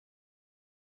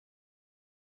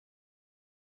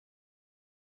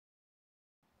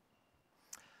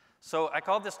So I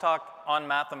called this talk On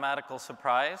Mathematical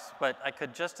Surprise, but I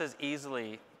could just as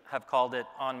easily have called it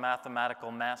On Mathematical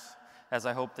Mess, as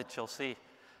I hope that you'll see.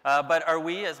 But are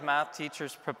we as math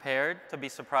teachers prepared to be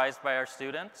surprised by our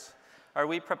students? Are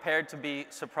we prepared to be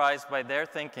surprised by their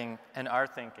thinking and our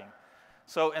thinking?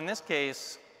 So in this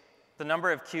case, the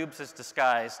number of cubes is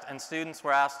disguised, and students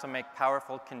were asked to make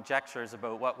powerful conjectures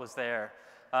about what was there.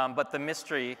 But the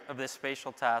mystery of this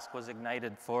spatial task was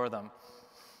ignited for them.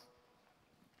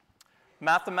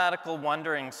 Mathematical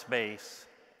wondering space.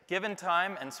 Given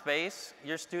time and space,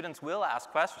 your students will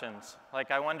ask questions, like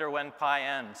I wonder when pi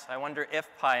ends, I wonder if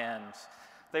pi ends.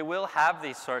 They will have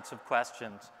these sorts of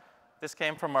questions. This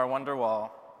came from our Wonder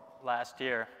Wall last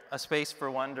year, a space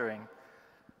for wondering.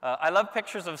 I love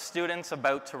pictures of students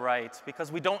about to write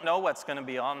because we don't know what's going to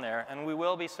be on there, and we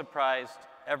will be surprised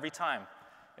every time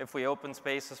if we open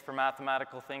spaces for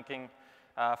mathematical thinking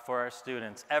for our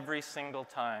students, every single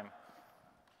time.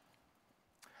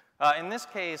 In this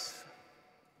case,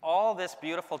 all this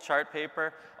beautiful chart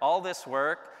paper, all this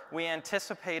work, we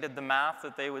anticipated the math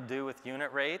that they would do with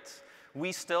unit rates.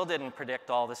 We still didn't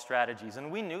predict all the strategies,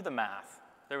 and we knew the math.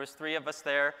 There was 3 of us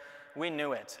there. We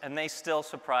knew it, and they still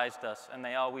surprised us, and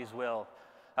they always will.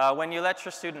 When you let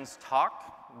your students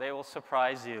talk, they will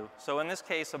surprise you. So in this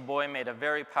case, a boy made a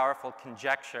very powerful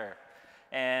conjecture,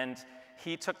 and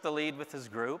he took the lead with his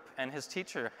group, and his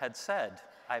teacher had said,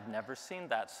 I've never seen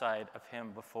that side of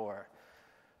him before.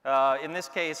 In this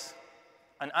case,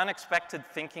 an unexpected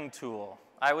thinking tool.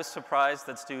 I was surprised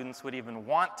that students would even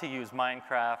want to use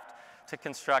Minecraft to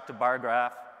construct a bar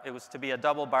graph. It was to be a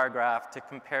double bar graph to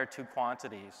compare 2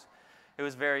 quantities. It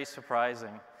was very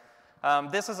surprising.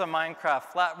 This is a Minecraft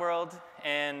flat world,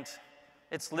 and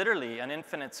it's literally an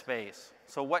infinite space.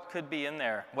 So what could be in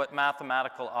there? What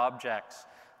mathematical objects?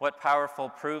 What powerful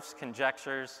proofs,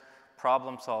 conjectures,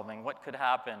 problem solving? What could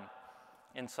happen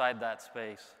inside that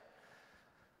space?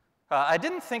 I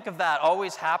didn't think of that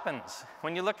always happens.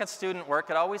 When you look at student work,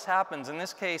 it always happens. In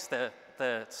this case, the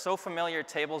so familiar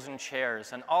tables and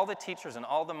chairs, and all the teachers and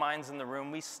all the minds in the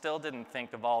room, we still didn't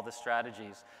think of all the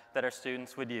strategies that our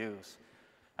students would use.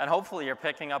 And hopefully you're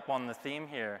picking up on the theme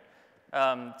here.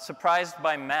 Surprised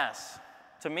by mess.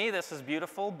 To me, this is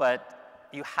beautiful, but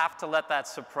you have to let that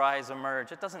surprise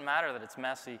emerge. It doesn't matter that it's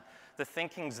messy. The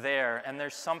thinking's there, and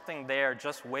there's something there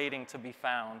just waiting to be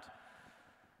found.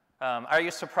 Are you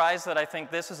surprised that I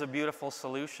think this is a beautiful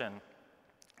solution?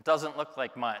 It doesn't look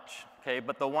like much, okay?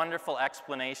 But the wonderful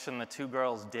explanation the 2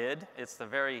 girls did, it's the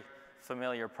very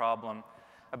familiar problem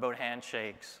about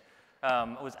handshakes.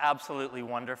 It was absolutely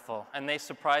wonderful, and they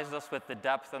surprised us with the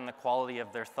depth and the quality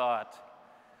of their thought.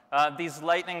 These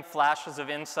lightning flashes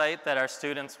of insight that our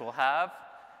students will have,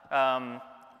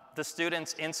 the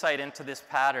student's insight into this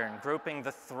pattern, grouping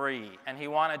the 3, and he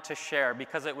wanted to share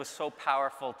because it was so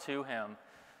powerful to him.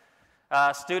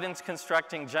 Students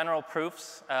constructing general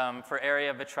proofs for area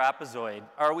of a trapezoid.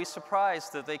 Are we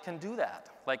surprised that they can do that,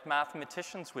 like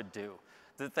mathematicians would do?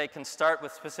 That they can start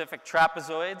with specific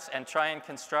trapezoids and try and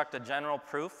construct a general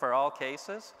proof for all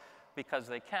cases? Because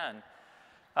they can.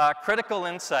 Critical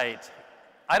insight.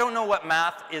 I don't know what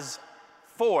math is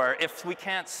for if we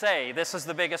can't say this is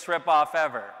the biggest ripoff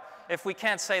ever. If we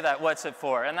can't say that, what's it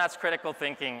for? And that's critical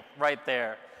thinking right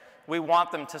there. We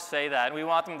want them to say that, and we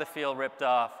want them to feel ripped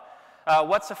off.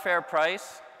 What's a fair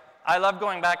price? I love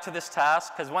going back to this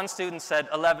task because one student said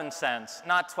 11 cents,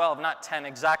 not 12, not 10,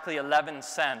 exactly 11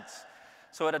 cents.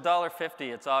 So at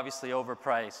 $1.50, it's obviously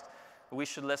overpriced. We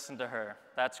should listen to her.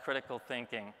 That's critical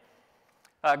thinking.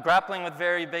 Grappling with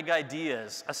very big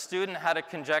ideas. A student had a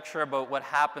conjecture about what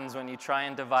happens when you try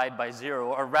and divide by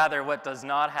 0, or rather what does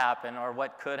not happen, or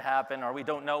what could happen, or we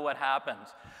don't know what happens.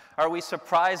 Are we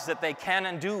surprised that they can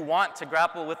and do want to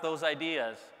grapple with those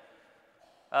ideas?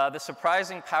 The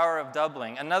surprising power of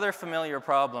doubling. Another familiar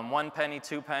problem, 1 penny,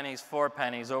 2 pennies, 4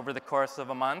 pennies over the course of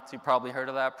a month. You probably heard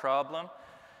of that problem.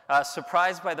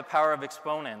 Surprised by the power of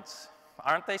exponents.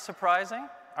 Aren't they surprising?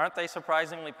 Aren't they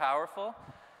surprisingly powerful?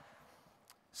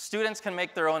 Students can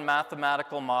make their own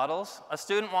mathematical models. A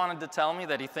student wanted to tell me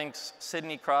that he thinks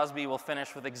Sidney Crosby will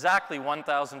finish with exactly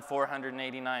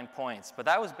 1,489 points, but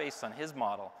that was based on his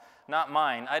model, not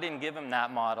mine. I didn't give him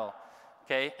that model,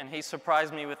 okay? And he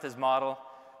surprised me with his model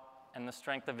and the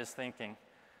strength of his thinking.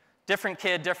 Different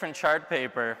kid, different chart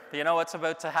paper. You know what's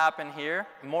about to happen here?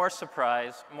 More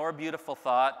surprise, more beautiful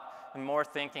thought, and more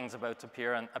thinking's about to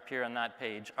appear on that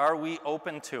page. Are we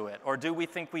open to it? Or do we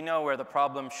think we know where the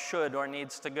problem should or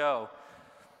needs to go?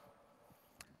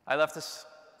 I left this,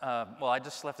 well, I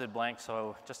just left it blank,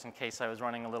 so just in case I was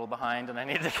running a little behind and I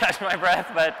needed to catch my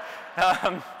breath, but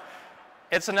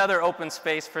it's another open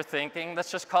space for thinking.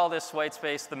 Let's just call this white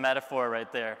space the metaphor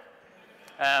right there.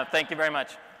 Thank you very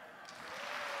much.